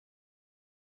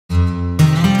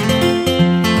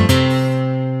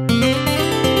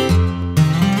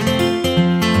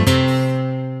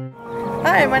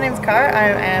Cara. I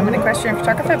am an equestrian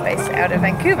photographer based out of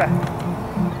Vancouver.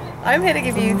 I'm here to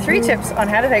give you 3 tips on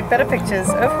how to take better pictures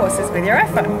of horses with your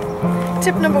iPhone.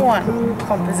 Tip number 1,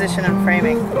 composition and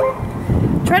framing.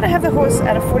 Try to have the horse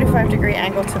at a 45-degree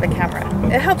angle to the camera.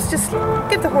 It helps just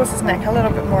give the horse's neck a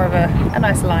little bit more of a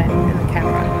nice line in the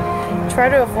camera. Try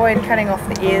to avoid cutting off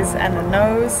the ears and the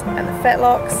nose and the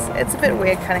fetlocks. It's a bit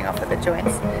weird cutting off at the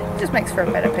joints. It just makes for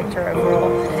a better picture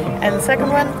overall. And the second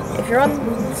one, if you're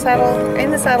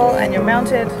in the saddle and you're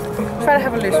mounted, try to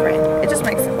have a loose rein. It just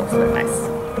makes the horse look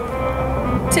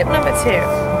nice. Tip number 2,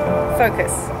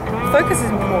 focus. Focus is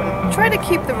important. Try to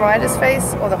keep the rider's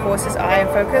face or the horse's eye in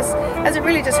focus, as it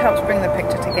really just helps bring the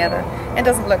picture together and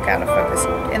doesn't look out of focus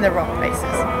in the wrong places.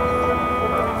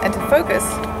 And to focus,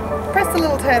 press the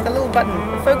little button,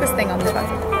 the focus thing on the phone,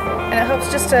 and it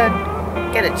helps just to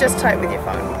get it just tight with your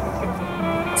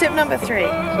phone. Tip number 3,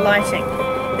 lighting.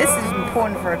 This is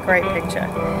important for a great picture.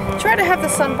 Try to have the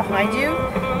sun behind you,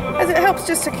 as it helps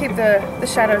just to keep the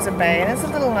shadows at bay, and it's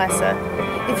a little nicer.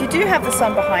 If you do have the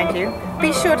sun behind you,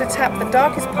 be sure to tap the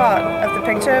darkest part of the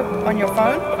picture on your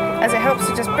phone, as it helps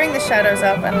to just bring the shadows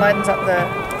up and lightens up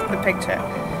the picture.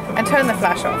 And turn the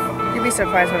flash off. You'll be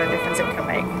surprised what a difference it can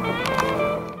make.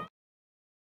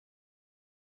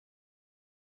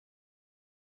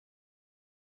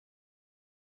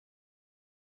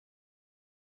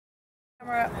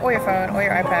 Camera or your phone or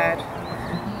your iPad,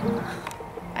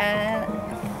 and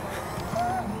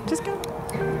just go.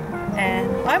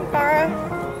 And I'm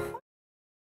Cara.